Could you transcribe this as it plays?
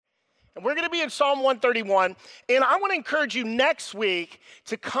And we're going to be in Psalm 131. And I want to encourage you next week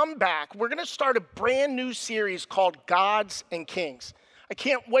to come back. We're going to start a brand new series called Gods and Kings. I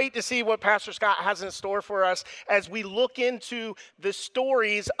can't wait to see what Pastor Scott has in store for us as we look into the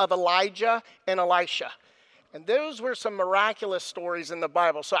stories of Elijah and Elisha. And those were some miraculous stories in the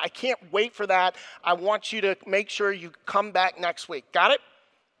Bible. So I can't wait for that. I want you to make sure you come back next week. Got it?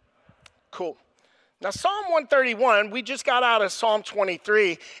 Cool. Now, Psalm 131, we just got out of Psalm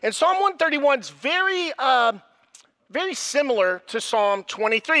 23. And Psalm 131 is very similar to Psalm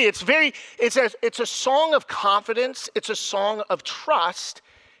 23. It's a song of confidence. It's a song of trust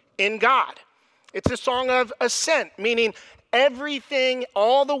in God. It's a song of ascent, meaning everything,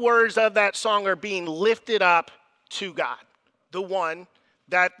 all the words of that song are being lifted up to God, the one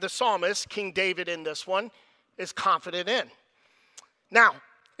that the psalmist, King David in this one, is confident in. Now,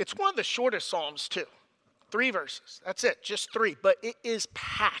 it's one of the shortest psalms too. 3 verses, that's it, just 3. But it is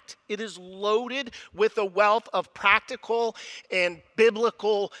packed. It is loaded with a wealth of practical and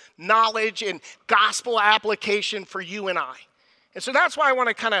biblical knowledge and gospel application for you and I. And so that's why I want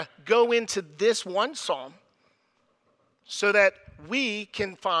to kind of go into this one psalm so that we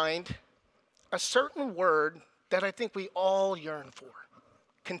can find a certain word that I think we all yearn for: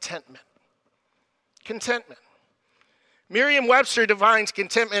 contentment. Contentment. Merriam-Webster defines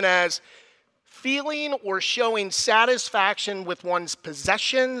contentment as feeling or showing satisfaction with one's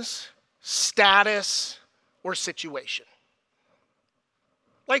possessions, status, or situation.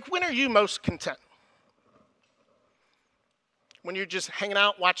 Like, when are you most content? When you're just hanging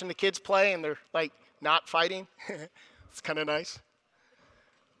out watching the kids play and they're like not fighting? It's kind of nice.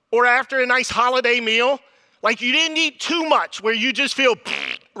 Or after a nice holiday meal, like you didn't eat too much where you just feel,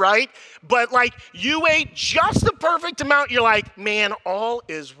 right? But like you ate just the perfect amount. You're like, man, all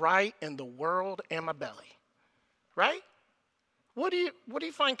is right in the world and my belly, right? What do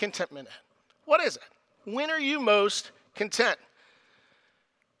you find contentment in? What is it? When are you most content?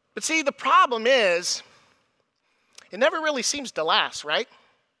 But see, the problem is, it never really seems to last, right?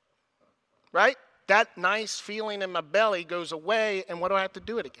 Right? That nice feeling in my belly goes away, and what do I have to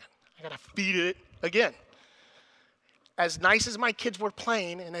do it again? I got to feed it again. As nice as my kids were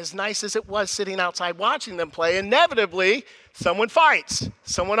playing, and as nice as it was sitting outside watching them play, inevitably, someone fights,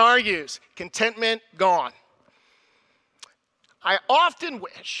 someone argues, contentment gone. I often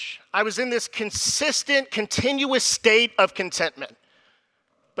wish I was in this consistent, continuous state of contentment.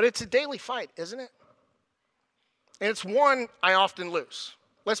 But it's a daily fight, isn't it? And it's one I often lose.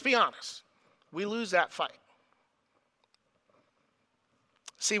 Let's be honest. We lose that fight.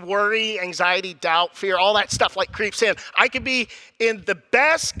 See, worry, anxiety, doubt, fear, all that stuff like creeps in. I could be in the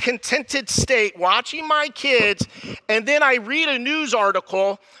best contented state watching my kids, and then I read a news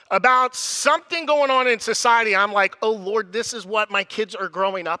article about something going on in society. I'm like, oh, Lord, this is what my kids are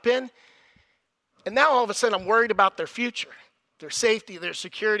growing up in. And now all of a sudden I'm worried about their future, their safety, their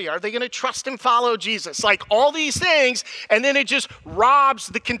security. Are they going to trust and follow Jesus? Like all these things, and then it just robs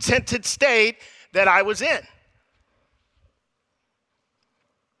the contented state that I was in.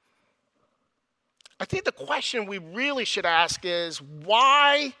 I think the question we really should ask is,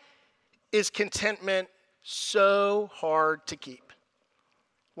 why is contentment so hard to keep?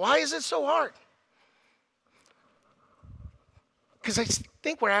 Why is it so hard? Because I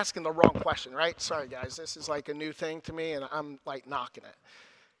think we're asking the wrong question, right? Sorry, guys, this is like a new thing to me, and I'm like knocking it.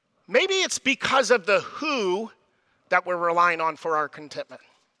 Maybe it's because of the who that we're relying on for our contentment.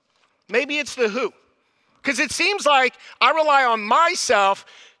 Maybe it's the who. Because it seems like I rely on myself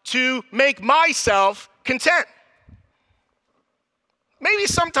to make myself content. Maybe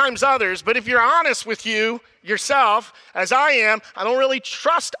sometimes others, but if you're honest with yourself, as I am, I don't really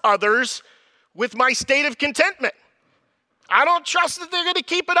trust others with my state of contentment. I don't trust that they're going to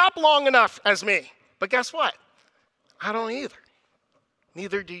keep it up long enough as me. But guess what? I don't either.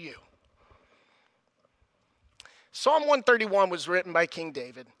 Neither do you. Psalm 131 was written by King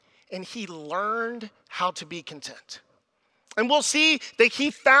David, and he learned how to be content. And we'll see that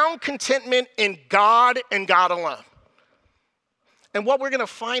he found contentment in God and God alone. And what we're going to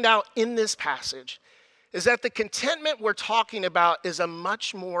find out in this passage is that the contentment we're talking about is a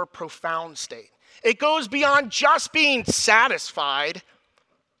much more profound state. It goes beyond just being satisfied,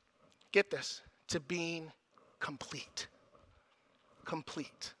 get this, to being complete.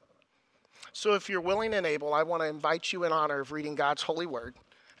 Complete. So if you're willing and able, I want to invite you in honor of reading God's holy word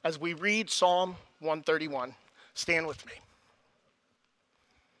as we read Psalm 131. Stand with me.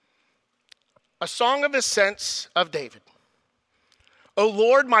 A song of ascents of David. O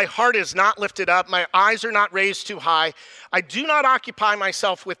Lord, my heart is not lifted up, my eyes are not raised too high. I do not occupy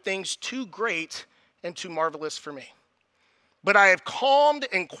myself with things too great and too marvelous for me. But I have calmed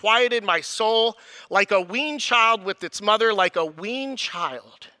and quieted my soul like a weaned child with its mother, like a weaned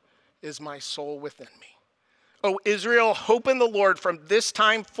child is my soul within me. O Israel, hope in the Lord from this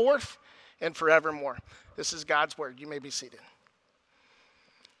time forth and forevermore. This is God's word. You may be seated.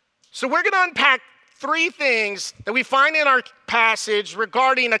 So we're going to unpack three things that we find in our passage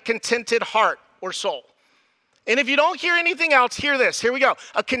regarding a contented heart or soul. And if you don't hear anything else, hear this. Here we go.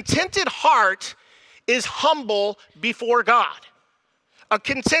 A contented heart is humble before God. A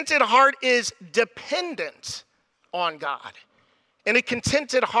contented heart is dependent on God. And a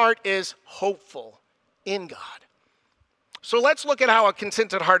contented heart is hopeful in God. So let's look at how a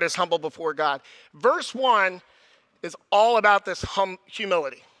contented heart is humble before God. Verse 1 is all about this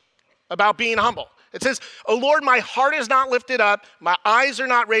humility, about being humble. It says, O Lord, my heart is not lifted up, my eyes are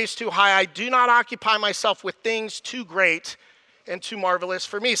not raised too high, I do not occupy myself with things too great and too marvelous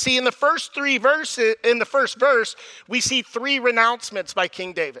for me. See, in the first verse, we see three renouncements by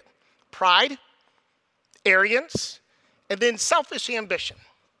King David: pride, arrogance, and then selfish ambition.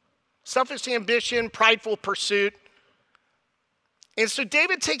 Selfish ambition, prideful pursuit. And so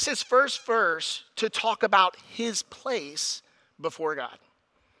David takes his first verse to talk about his place before God.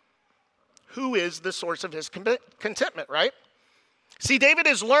 Who is the source of his contentment, right? See, David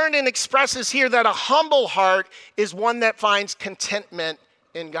has learned and expresses here that a humble heart is one that finds contentment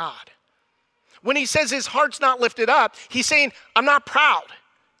in God. When he says his heart's not lifted up, he's saying, I'm not proud.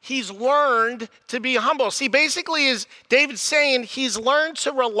 He's learned to be humble. See, basically, is David's saying he's learned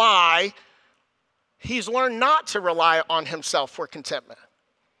not to rely on himself for contentment.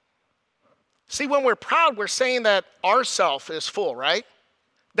 See, when we're proud, we're saying that our self is full, right?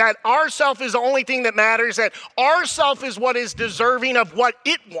 That our self is the only thing that matters, that our self is what is deserving of what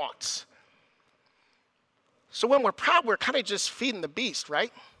it wants. So when we're proud, we're kind of just feeding the beast,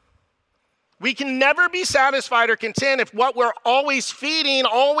 right? We can never be satisfied or content if what we're always feeding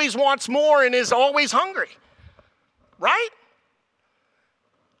always wants more and is always hungry, right?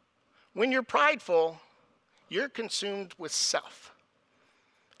 When you're prideful, you're consumed with self.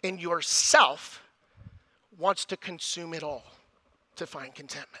 And your self wants to consume it all to find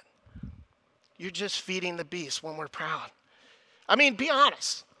contentment. You're just feeding the beast when we're proud. I mean, be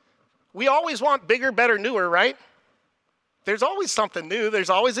honest. We always want bigger, better, newer, right? There's always something new. There's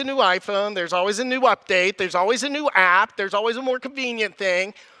always a new iPhone. There's always a new update. There's always a new app. There's always a more convenient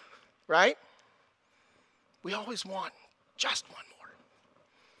thing, right? We always want just one more.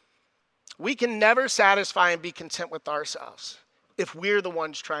 We can never satisfy and be content with ourselves if we're the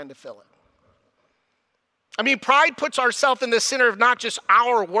ones trying to fill it. I mean, pride puts ourselves in the center of not just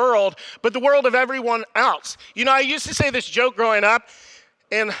our world, but the world of everyone else. You know, I used to say this joke growing up,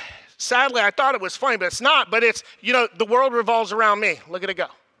 and sadly, I thought it was funny, but it's not. But it's, you know, the world revolves around me. Look at it go.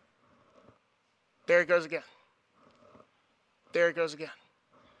 There it goes again. There it goes again.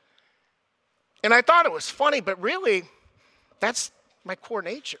 And I thought it was funny, but really, that's my core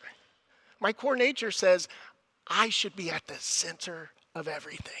nature. My core nature says I should be at the center of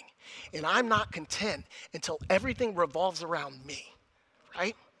everything. And I'm not content until everything revolves around me,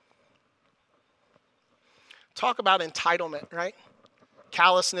 right? Talk about entitlement, right?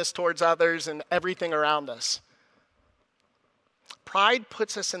 Callousness towards others and everything around us. Pride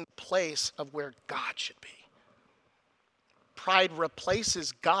puts us in the place of where God should be. Pride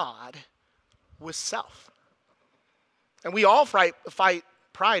replaces God with self. And we all fight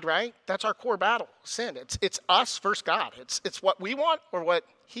pride, right? That's our core battle, sin. It's us versus God. It's what we want or what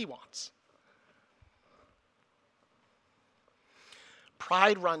he wants.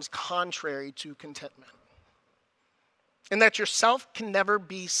 Pride runs contrary to contentment. And that yourself can never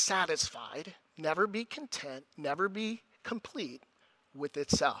be satisfied, never be content, never be complete with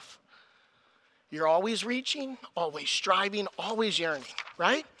itself. You're always reaching, always striving, always yearning,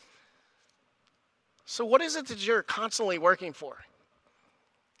 right? So what is it that you're constantly working for?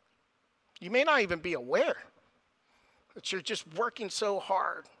 You may not even be aware that you're just working so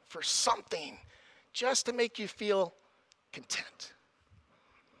hard for something just to make you feel content.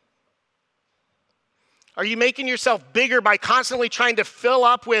 Are you making yourself bigger by constantly trying to fill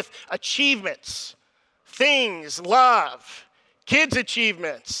up with achievements, things, love, kids'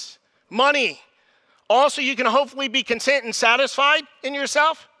 achievements, money? Also, you can hopefully be content and satisfied in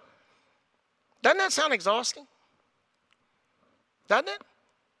yourself? Doesn't that sound exhausting? Doesn't it?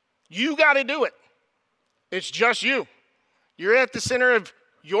 You got to do it. It's just you. You're at the center of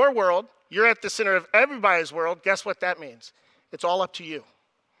your world. You're at the center of everybody's world. Guess what that means? It's all up to you.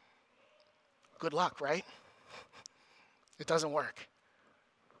 Good luck, right? It doesn't work.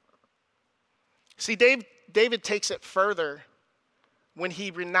 See, David takes it further when he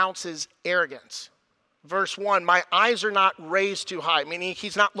renounces arrogance. verse 1, my eyes are not raised too high, meaning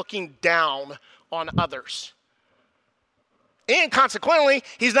he's not looking down on others. And consequently,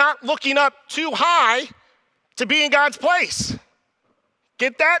 he's not looking up too high to be in God's place.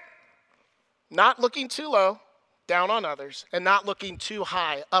 Get that? Not looking too low, down on others, and not looking too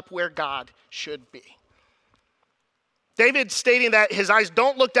high, up where God should be. David stating that his eyes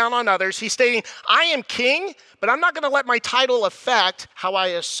don't look down on others. He's stating, I am king, but I'm not going to let my title affect how I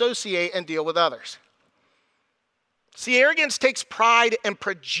associate and deal with others. See, arrogance takes pride and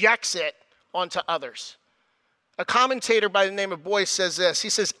projects it onto others. A commentator by the name of Boyce says this. He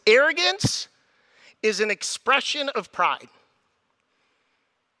says, arrogance is an expression of pride.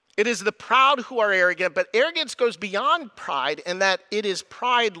 It is the proud who are arrogant, but arrogance goes beyond pride in that it is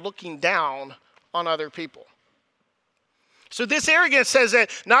pride looking down on other people. So this arrogance says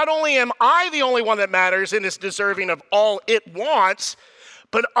that not only am I the only one that matters and is deserving of all it wants,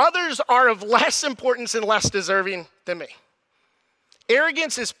 but others are of less importance and less deserving than me.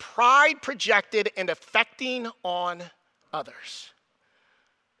 Arrogance is pride projected and affecting on others.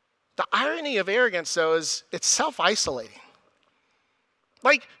 The irony of arrogance, though, is it's self-isolating.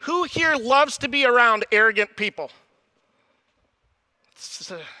 Like, who here loves to be around arrogant people?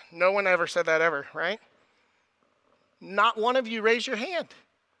 No one ever said that ever, right? Not one of you raise your hand.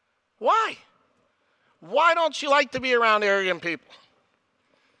 Why? Why don't you like to be around arrogant people?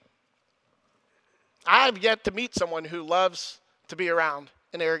 I have yet to meet someone who loves to be around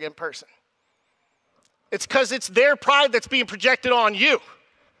an arrogant person. It's because it's their pride that's being projected on you.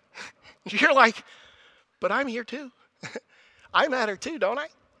 You're like, but I'm here too. I matter too, don't I?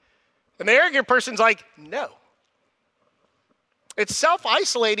 And the arrogant person's like, no. It's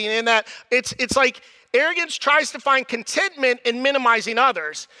self-isolating in that it's like arrogance tries to find contentment in minimizing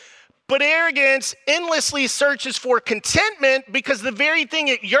others, but arrogance endlessly searches for contentment because the very thing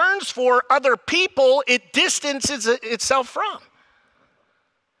it yearns for, other people, it distances itself from.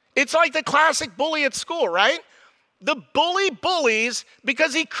 It's like the classic bully at school, right? The bully bullies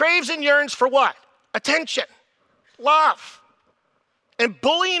because he craves and yearns for what? Attention, love. And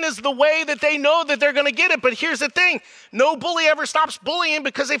bullying is the way that they know that they're going to get it. But here's the thing. No bully ever stops bullying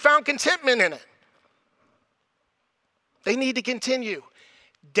because they found contentment in it. They need to continue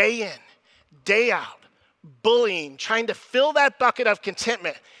day in, day out, bullying, trying to fill that bucket of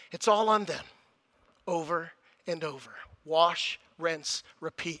contentment. It's all on them over and over. Wash, rinse,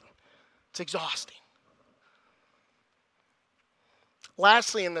 repeat. It's exhausting.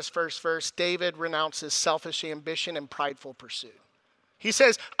 Lastly, in this first verse, David renounces selfish ambition and prideful pursuit. He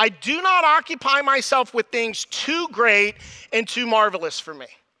says, I do not occupy myself with things too great and too marvelous for me.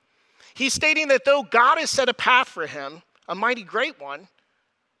 He's stating that though God has set a path for him, a mighty great one,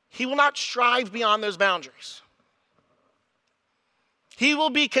 he will not strive beyond those boundaries. He will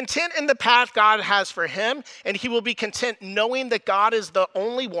be content in the path God has for him, and he will be content knowing that God is the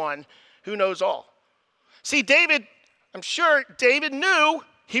only one who knows all. See, David, I'm sure David knew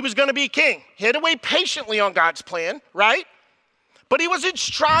he was going to be king. He had to wait patiently on God's plan, right? But he wasn't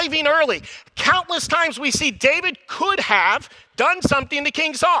striving early. Countless times we see David could have done something to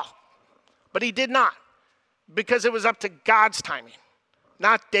King Saul, but he did not because it was up to God's timing,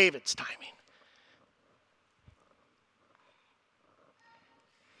 not David's timing.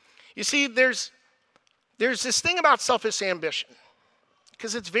 You see, there's this thing about selfish ambition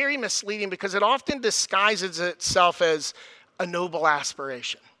because it's very misleading because it often disguises itself as a noble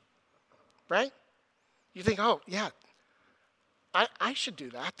aspiration, right? You think, oh, yeah, I should do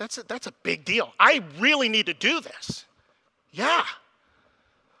that. That's a big deal. I really need to do this. Yeah.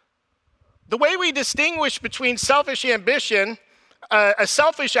 The way we distinguish between selfish ambition, a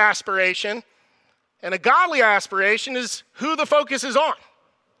selfish aspiration, and a godly aspiration is who the focus is on.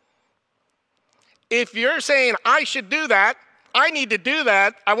 If you're saying, I should do that, I need to do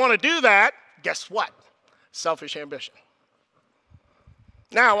that, I want to do that, guess what? Selfish ambition.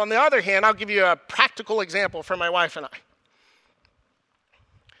 Now, on the other hand, I'll give you a practical example from my wife and I.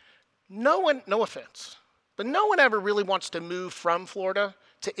 No one, no offense, but no one ever really wants to move from Florida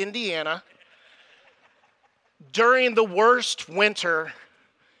to Indiana during the worst winter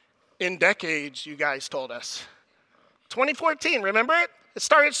in decades, you guys told us. 2014, remember it? It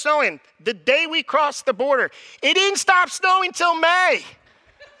started snowing the day we crossed the border. It didn't stop snowing till May.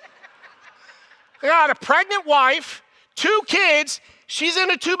 I got a pregnant wife, 2 kids. She's in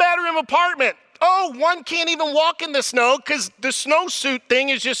a 2-bedroom apartment. Oh, one can't even walk in the snow because the snowsuit thing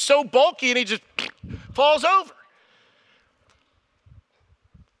is just so bulky and he just falls over.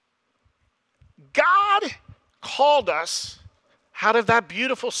 God called us out of that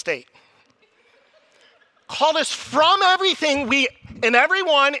beautiful state. Called us from everything we and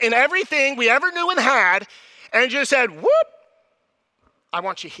everyone and everything we ever knew and had, and just said, whoop, I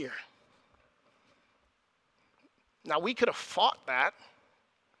want you here. Now, we could have fought that,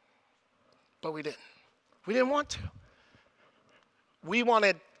 but we didn't. We didn't want to. We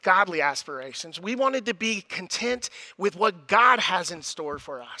wanted godly aspirations. We wanted to be content with what God has in store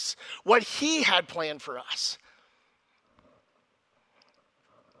for us, what he had planned for us.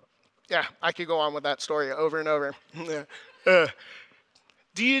 Yeah, I could go on with that story over and over.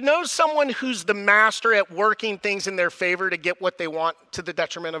 Do you know someone who's the master at working things in their favor to get what they want to the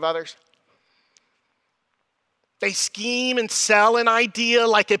detriment of others? They scheme and sell an idea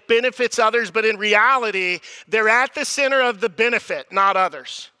like it benefits others, but in reality, they're at the center of the benefit, not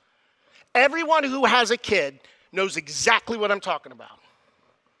others. Everyone who has a kid knows exactly what I'm talking about.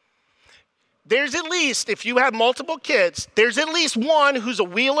 There's at least, if you have multiple kids, there's at least one who's a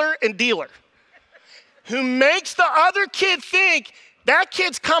wheeler and dealer who makes the other kid think that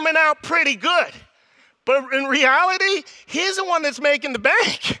kid's coming out pretty good. But in reality, he's the one that's making the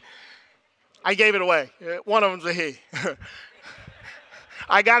bank. I gave it away. One of them's a he.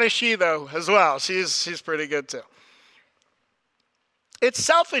 I got a she, though, as well. She's pretty good, too. It's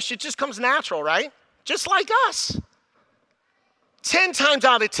selfish. It just comes natural, right? Just like us. 10 times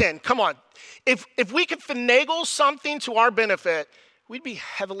out of 10. Come on. If we could finagle something to our benefit, we'd be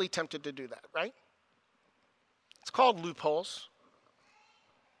heavily tempted to do that, right? It's called loopholes.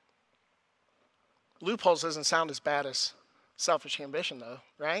 Loopholes doesn't sound as bad as selfish ambition, though,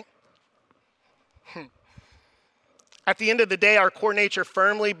 right? At the end of the day, our core nature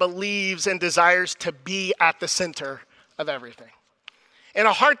firmly believes and desires to be at the center of everything. And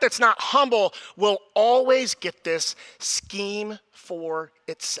a heart that's not humble will always get this scheme for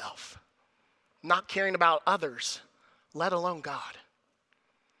itself, not caring about others, let alone God.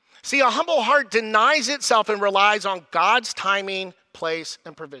 See, a humble heart denies itself and relies on God's timing, place,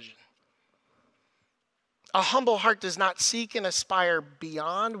 and provision. A humble heart does not seek and aspire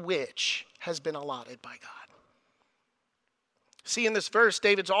beyond which has been allotted by God. See, in this verse,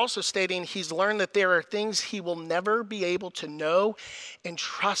 David's also stating he's learned that there are things he will never be able to know and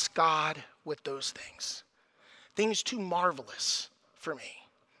trust God with those things. Things too marvelous for me.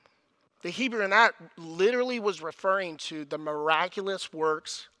 The Hebrew in that literally was referring to the miraculous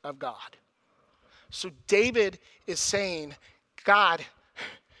works of God. So David is saying, God,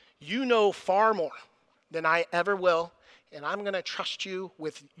 you know far more than I ever will, and I'm going to trust you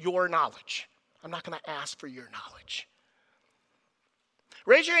with your knowledge. I'm not going to ask for your knowledge.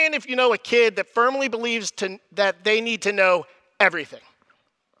 Raise your hand if you know a kid that firmly believes that they need to know everything.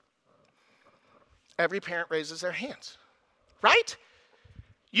 Every parent raises their hands, right?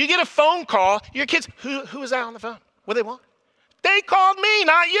 You get a phone call, your kids, who is that on the phone? What do they want? They called me,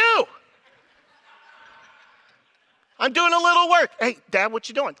 not you. I'm doing a little work. Hey, Dad, what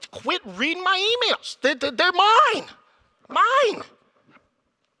you doing? Quit reading my emails. They're mine. Mine.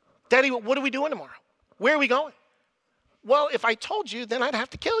 Daddy, what are we doing tomorrow? Where are we going? Well, if I told you, then I'd have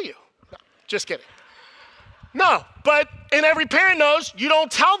to kill you. No, just kidding. No, and every parent knows you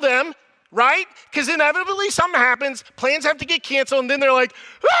don't tell them, right? Because inevitably something happens, plans have to get canceled, and then they're like,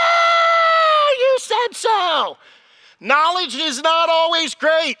 you said so. Knowledge is not always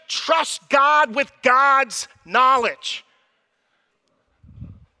great. Trust God with God's knowledge.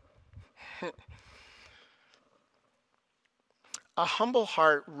 A humble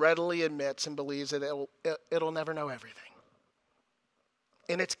heart readily admits and believes that it'll never know everything.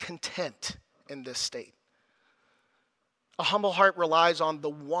 And it's content in this state. A humble heart relies on the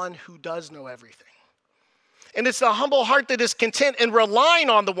one who does know everything. And it's the humble heart that is content and relying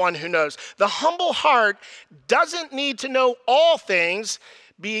on the one who knows. The humble heart doesn't need to know all things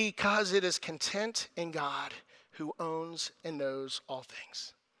because it is content in God who owns and knows all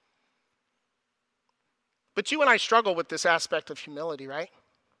things. But you and I struggle with this aspect of humility, right?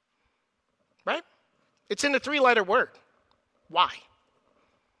 Right? It's in the 3-letter word. Why?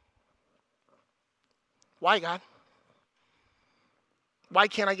 Why, God? Why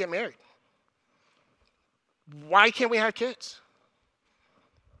can't I get married? Why can't we have kids?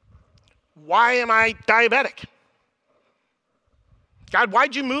 Why am I diabetic? God,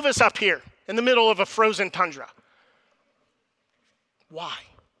 why'd you move us up here in the middle of a frozen tundra? Why?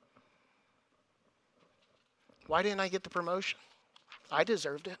 Why didn't I get the promotion? I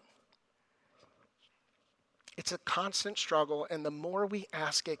deserved it. It's a constant struggle, and the more we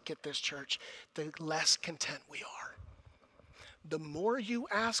ask it, get this, church, the less content we are. The more you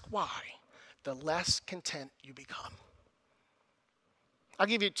ask why, the less content you become. I'll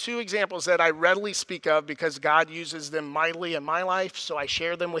give you 2 examples that I readily speak of because God uses them mightily in my life, so I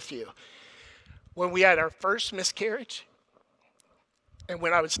share them with you. When we had our first miscarriage, And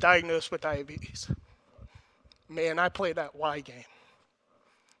when I was diagnosed with diabetes, man, I played that why game.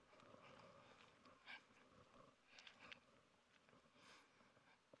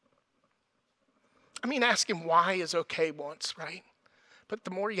 I mean, asking why is okay once, right? But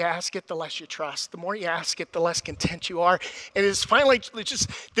the more you ask it, the less you trust. The more you ask it, the less content you are. And it's finally just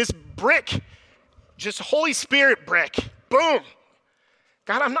this brick, just Holy Spirit brick. Boom.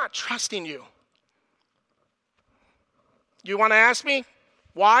 God, I'm not trusting you. You want to ask me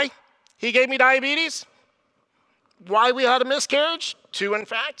why he gave me diabetes? Why we had a miscarriage? 2, in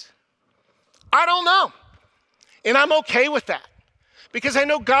fact. I don't know. And I'm okay with that. Because I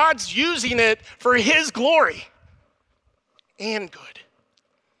know God's using it for his glory and good.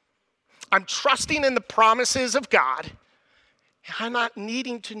 I'm trusting in the promises of God. And I'm not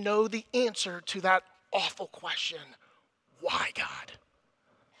needing to know the answer to that awful question, why God?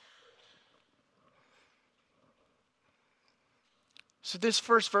 So this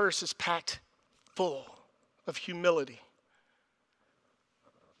first verse is packed full of humility.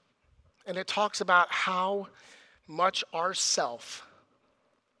 And it talks about how much our self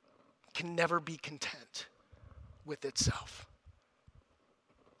can never be content with itself.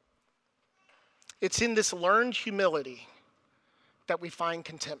 It's in this learned humility that we find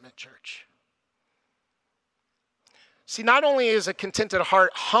contentment, church. See, not only is a contented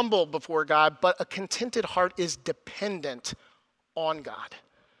heart humble before God, but a contented heart is dependent on God.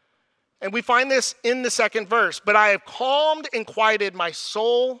 And we find this in the second verse. But I have calmed and quieted my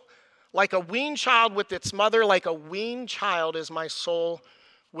soul like a weaned child with its mother, like a weaned child is my soul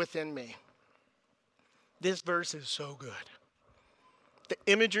within me. This verse is so good. The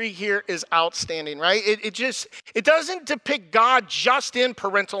imagery here is outstanding, right? It doesn't depict God just in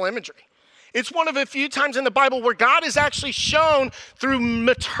parental imagery. It's one of the few times in the Bible where God is actually shown through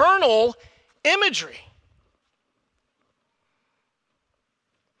maternal imagery.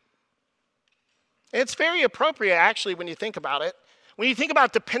 It's very appropriate, actually, when you think about it. When you think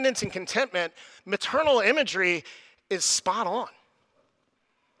about dependence and contentment, maternal imagery is spot on.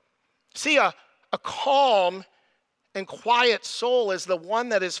 See, a calm and quiet soul is the one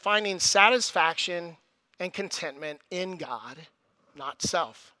that is finding satisfaction and contentment in God, not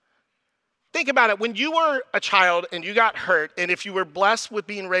self. Think about it. When you were a child and you got hurt, and if you were blessed with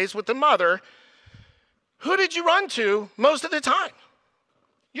being raised with a mother, who did you run to most of the time?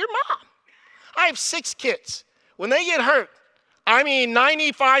 Your mom. I have 6 kids. When they get hurt,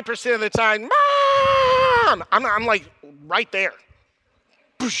 95% of the time, Mom! I'm like right there.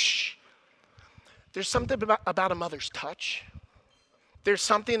 Boosh. There's something about a mother's touch. There's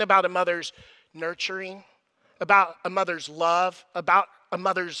something about a mother's nurturing, about a mother's love, about a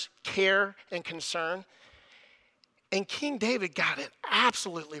mother's care and concern. And King David got it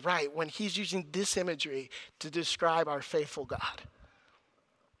absolutely right when he's using this imagery to describe our faithful God.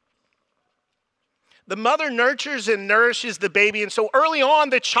 The mother nurtures and nourishes the baby, and so early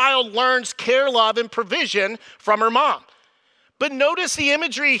on, the child learns care, love, and provision from her mom. But notice the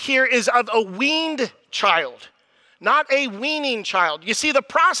imagery here is of a weaned child, not a weaning child. You see, the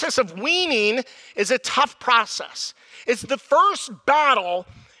process of weaning is a tough process. It's the first battle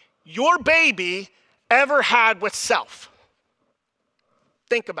your baby ever had with self.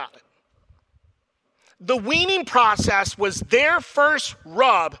 Think about it. The weaning process was their first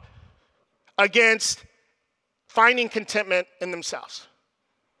rub against finding contentment in themselves.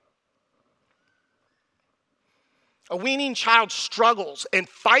 A weaning child struggles and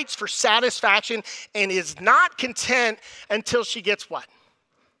fights for satisfaction and is not content until she gets what?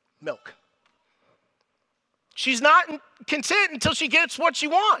 Milk. She's not content until she gets what she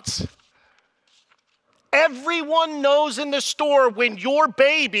wants. Everyone knows in the store when your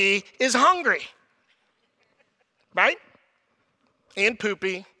baby is hungry, right? And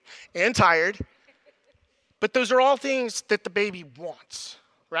poopy and tired. But those are all things that the baby wants,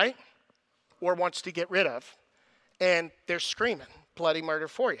 right? Or wants to get rid of. And they're screaming bloody murder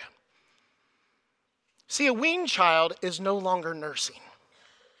for you. See, a weaned child is no longer nursing.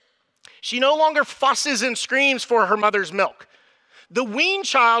 She no longer fusses and screams for her mother's milk. The weaned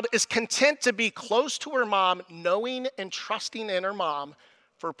child is content to be close to her mom, knowing and trusting in her mom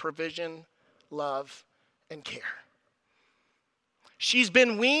for provision, love, and care. She's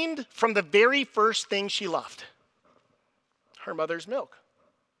been weaned from the very first thing she loved, her mother's milk.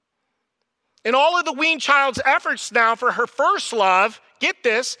 And all of the weaned child's efforts now for her first love, get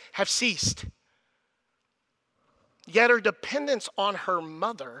this, have ceased. Yet her dependence on her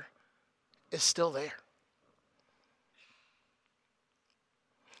mother is still there.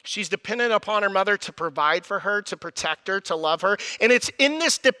 She's dependent upon her mother to provide for her, to protect her, to love her. And it's in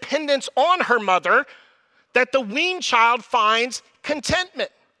this dependence on her mother that the weaned child finds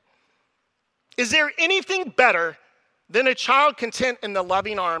contentment. Is there anything better than a child content in the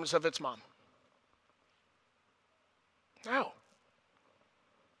loving arms of its mom? No.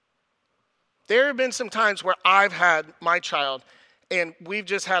 There have been some times where I've had my child and we've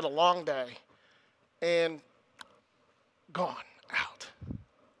just had a long day and gone out.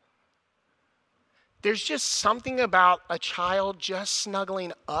 There's just something about a child just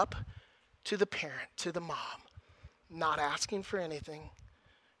snuggling up to the parent, to the mom, not asking for anything,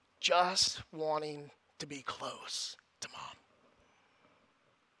 just wanting to be close to mom.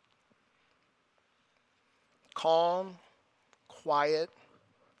 Calm, quiet,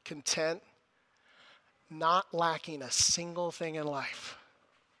 content, not lacking a single thing in life.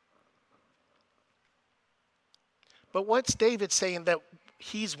 But what's David saying that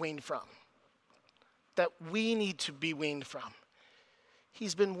he's weaned from? That we need to be weaned from?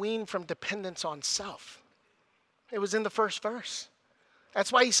 He's been weaned from dependence on self. It was in the first verse.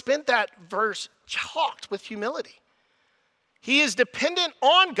 That's why he spent that verse chocked with humility. He is dependent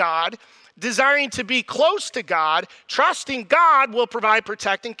on God, desiring to be close to God, trusting God will provide,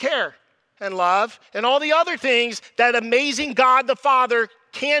 protect, and care, and love, and all the other things that amazing God the Father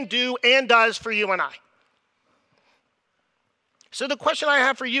can do and does for you and I. So the question I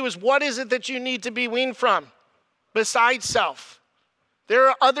have for you is, what is it that you need to be weaned from besides self? There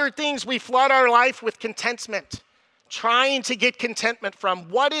are other things we flood our life with contentment, trying to get contentment from.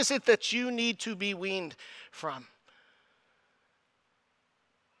 What is it that you need to be weaned from?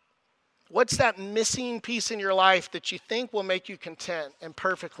 What's that missing piece in your life that you think will make you content and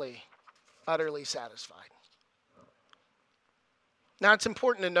perfectly, utterly satisfied? Now, it's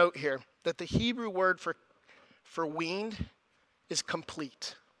important to note here that the Hebrew word for weaned is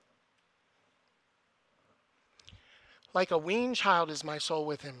complete. Like a weaned child is my soul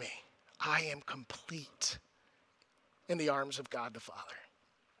within me. I am complete in the arms of God the Father.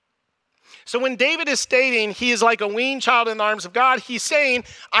 So when David is stating he is like a weaned child in the arms of God, he's saying,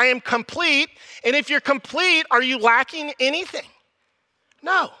 I am complete. And if you're complete, are you lacking anything?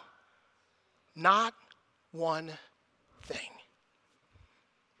 No, not one thing.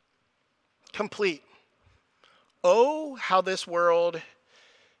 Complete. Oh, how this word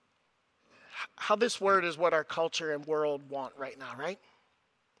is what our culture and world want right now, right?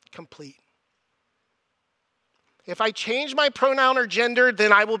 Complete. If I change my pronoun or gender,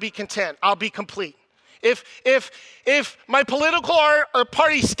 then I will be content. I'll be complete. If my political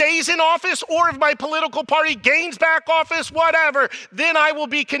party stays in office, or if my political party gains back office, whatever, then I will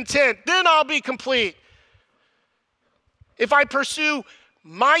be content. Then I'll be complete. If I pursue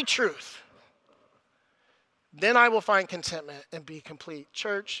my truth, then I will find contentment and be complete.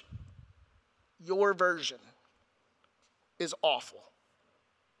 Church, your version is awful.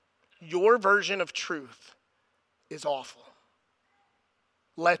 Your version of truth is awful.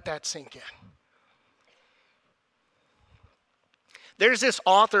 Let that sink in. There's this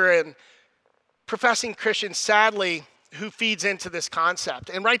author and professing Christian, sadly, who feeds into this concept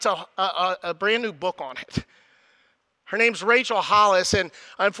and writes a brand new book on it. Her name's Rachel Hollis, and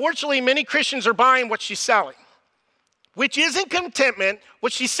unfortunately, many Christians are buying what she's selling, which isn't contentment.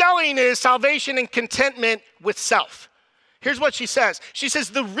 What she's selling is salvation and contentment with self. Here's what she says. She says,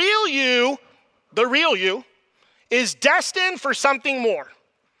 the real you is destined for something more.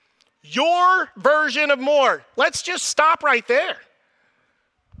 Your version of more. Let's just stop right there.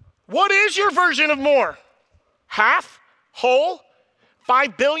 What is your version of more? Half? Whole?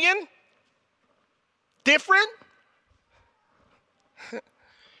 5 billion? Different?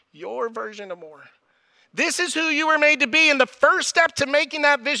 Your version of more. This is who you were made to be, and the first step to making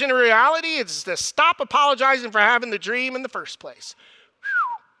that vision a reality is to stop apologizing for having the dream in the first place.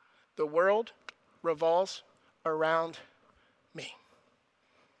 The world revolves around me.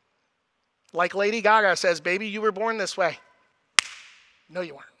 Like Lady Gaga says, baby, you were born this way. No,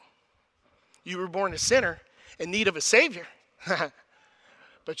 you weren't. You were born a sinner in need of a savior.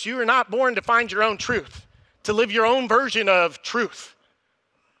 But you were not born to find your own truth, to live your own version of truth.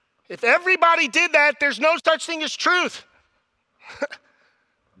 If everybody did that, there's no such thing as truth.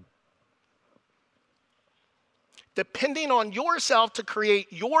 Depending on yourself to create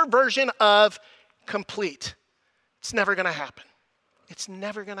your version of complete. It's never going to happen. It's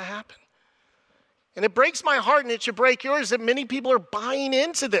never going to happen. And it breaks my heart, and it should break yours, that many people are buying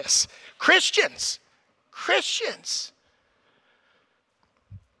into this. Christians.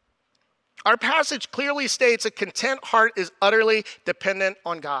 Our passage clearly states a content heart is utterly dependent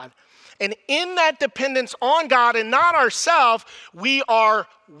on God. And in that dependence on God and not ourselves, we are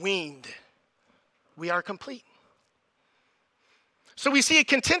weaned. We are complete. So we see a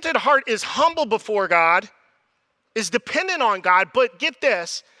contented heart is humble before God, is dependent on God, but get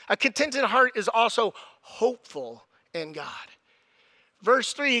this, a contented heart is also hopeful in God.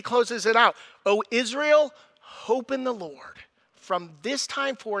 Verse 3, he closes it out. O Israel, hope in the Lord from this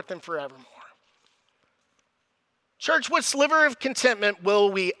time forth and forevermore. Church, what sliver of contentment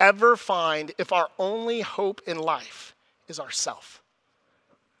will we ever find if our only hope in life is ourself?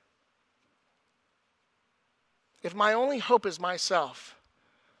 If my only hope is myself,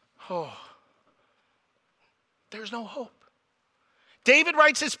 there's no hope. David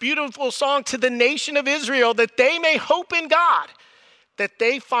writes this beautiful song to the nation of Israel that they may hope in God, that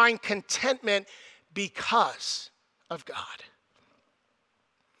they find contentment because of God.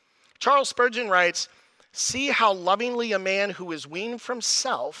 Charles Spurgeon writes, see how lovingly a man who is weaned from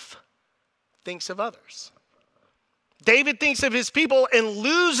self thinks of others. David thinks of his people and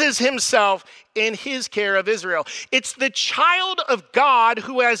loses himself in his care of Israel. It's the child of God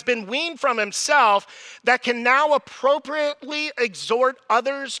who has been weaned from himself that can now appropriately exhort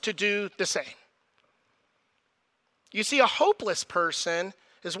others to do the same. You see, a hopeless person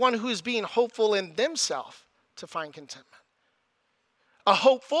is one who is being hopeful in themselves to find contentment. A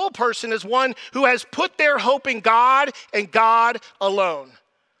hopeful person is one who has put their hope in God and God alone.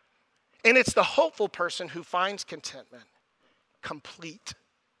 And it's the hopeful person who finds contentment, complete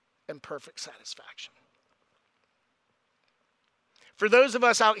and perfect satisfaction. For those of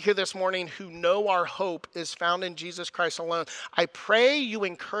us out here this morning who know our hope is found in Jesus Christ alone, I pray you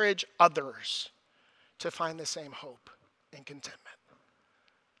encourage others to find the same hope and contentment.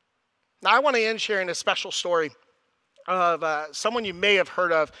 Now, I want to end sharing a special story of someone you may have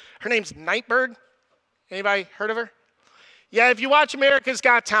heard of. Her name's Nightbirde. Anybody heard of her? Yeah, if you watch America's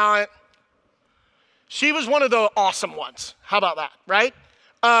Got Talent, she was one of the awesome ones. How about that, right?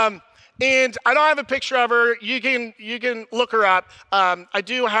 And I don't have a picture of her. You can look her up. I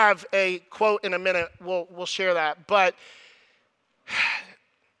do have a quote in a minute. We'll share that. But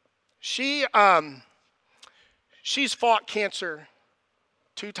she's fought cancer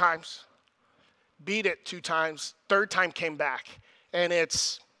 2 times, beat it 2 times, 3rd time came back, and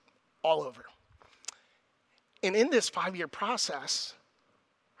it's all over. And in this 5-year process,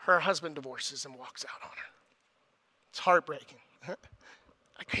 her husband divorces and walks out on her. It's heartbreaking.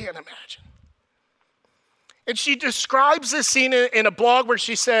 I can't imagine. And she describes this scene in a blog where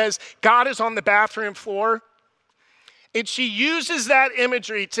she says, God is on the bathroom floor. And she uses that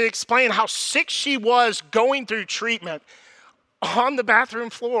imagery to explain how sick she was going through treatment on the bathroom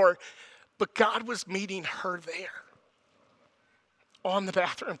floor, but God was meeting her there on the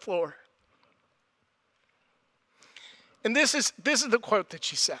bathroom floor. And this is the quote that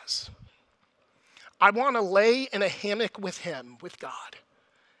she says. I want to lay in a hammock with him, with God,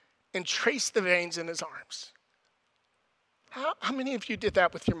 and trace the veins in his arms. How many of you did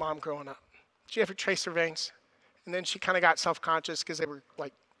that with your mom growing up? Did you ever trace her veins? And then she kind of got self-conscious because they were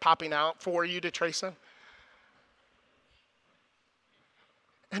like popping out for you to trace them.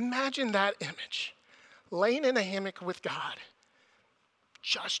 Imagine that image. Laying in a hammock with God,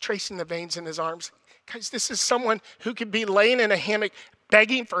 just tracing the veins in his arms. Guys, this is someone who could be laying in a hammock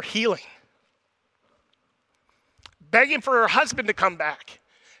begging for healing. Begging for her husband to come back.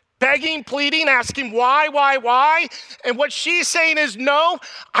 Begging, pleading, asking why? And what she's saying is, no,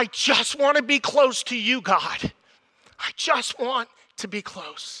 I just want to be close to you, God. I just want to be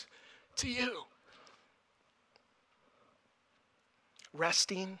close to you.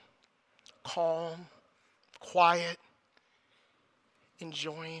 Resting, calm, quiet,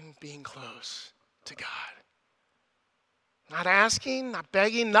 enjoying being close to God. Not asking, not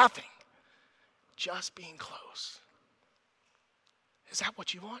begging, nothing. Just being close. Is that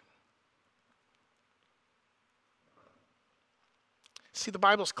what you want? See, the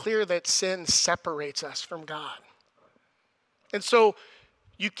Bible's clear that sin separates us from God. And so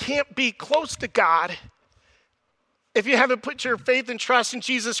you can't be close to God if you haven't put your faith and trust in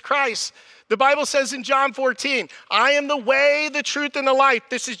Jesus Christ. The Bible says in John 14, I am the way, the truth, and the life.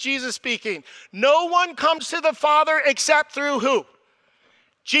 This is Jesus speaking. No one comes to the Father except through who?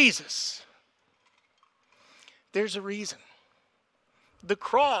 Jesus. There's a reason. The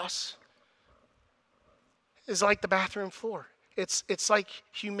cross is like the bathroom floor. It's like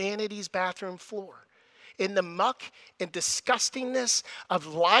humanity's bathroom floor. In the muck and disgustingness of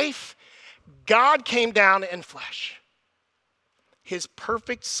life, God came down in flesh. His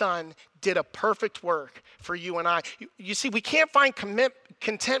perfect son did a perfect work for you and I. You see, we can't find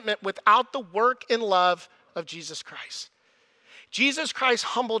contentment without the work and love of Jesus Christ. Jesus Christ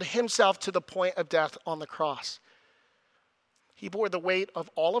humbled himself to the point of death on the cross. He bore the weight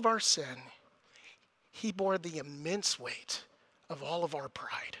of all of our sin. He bore the immense weight of all of our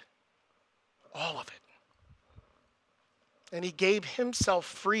pride. All of it. And he gave himself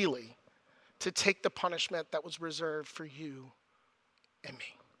freely to take the punishment that was reserved for you and me.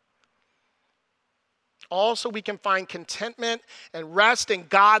 Also, we can find contentment and rest in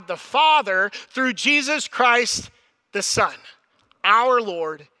God the Father through Jesus Christ the Son, our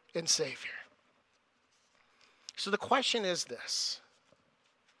Lord and Savior. So the question is this: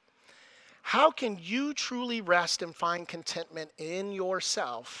 how can you truly rest and find contentment in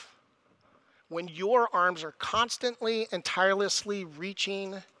yourself when your arms are constantly and tirelessly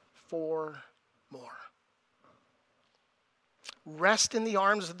reaching for more? Rest in the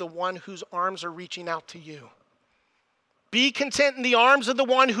arms of the one whose arms are reaching out to you. Be content in the arms of the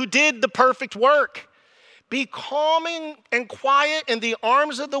one who did the perfect work. Be calm and quiet in the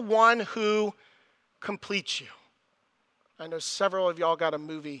arms of the one who completes you. I know several of y'all got a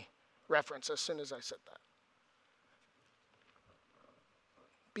movie reference as soon as I said that.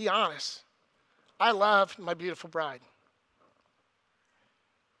 Be honest. I love My Beautiful Bride.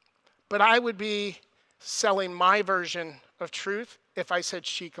 But I would be selling my version of truth if I said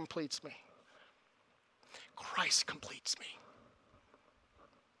she completes me. Christ completes me.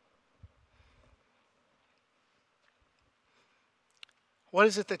 What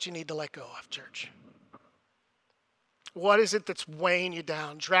is it that you need to let go of, church? What is it that's weighing you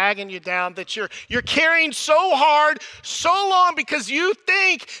down, dragging you down, that you're carrying so hard, so long because you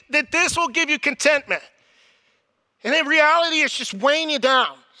think that this will give you contentment? And in reality, it's just weighing you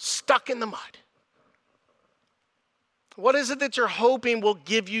down, stuck in the mud. What is it that you're hoping will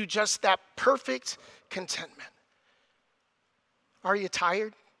give you just that perfect contentment? Are you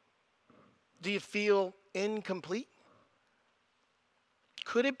tired? Do you feel incomplete?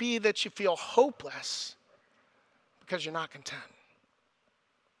 Could it be that you feel hopeless because you're not content?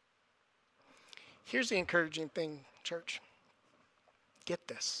 Here's the encouraging thing, church. Get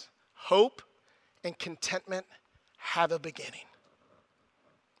this. Hope and contentment have a beginning.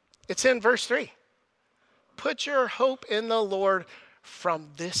 It's in verse 3. Put your hope in the Lord from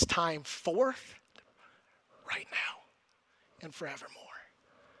this time forth, right now, and forevermore.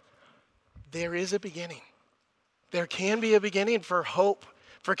 There is a beginning. There can be a beginning for hope,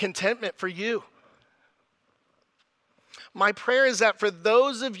 for contentment for you. My prayer is that for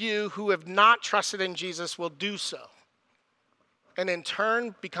those of you who have not trusted in Jesus will do so, and in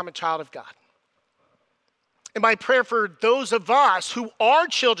turn become a child of God. And my prayer for those of us who are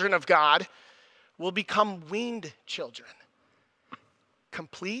children of God will become weaned children,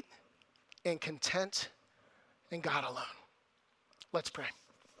 complete and content in God alone. Let's pray.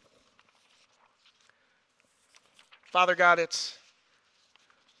 Father God, it's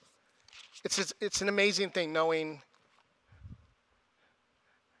an amazing thing knowing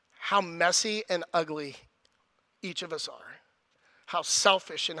how messy and ugly each of us are, how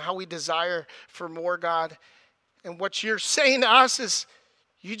selfish and how we desire for more, God. And what you're saying to us is,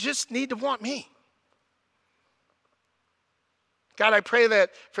 you just need to want me. God, I pray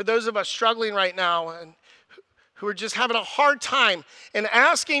that for those of us struggling right now and who are just having a hard time and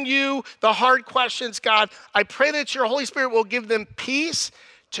asking you the hard questions, God, I pray that your Holy Spirit will give them peace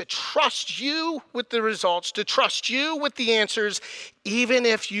to trust you with the results, to trust you with the answers, even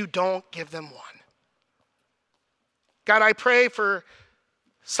if you don't give them one. God, I pray for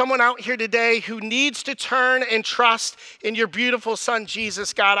someone out here today who needs to turn and trust in your beautiful Son,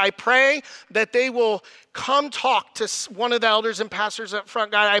 Jesus. God, I pray that they will come talk to one of the elders and pastors up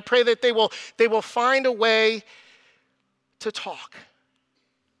front. God, I pray that they will find a way to talk,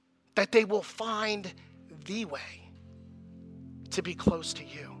 that they will find the way to be close to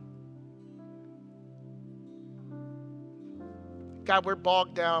you. God, we're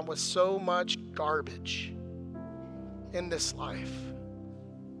bogged down with so much garbage in this life.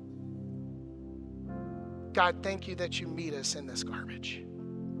 God, thank you that you meet us in this garbage.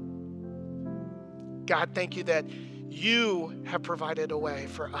 God, thank you that you have provided a way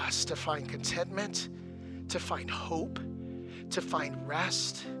for us to find contentment, to find hope, to find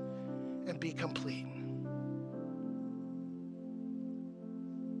rest, and be complete.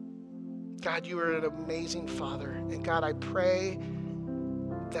 God, you are an amazing Father. And God, I pray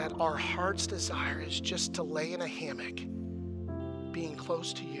that our heart's desire is just to lay in a hammock, being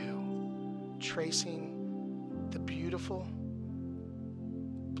close to you, tracing the beautiful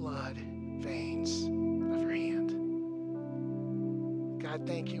blood veins of your hand. God,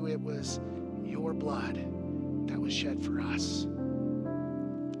 thank you. It was your blood that was shed for us.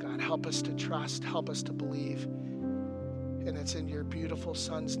 God, help us to trust, help us to believe. And it's in your beautiful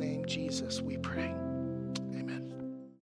Son's name, Jesus, we pray.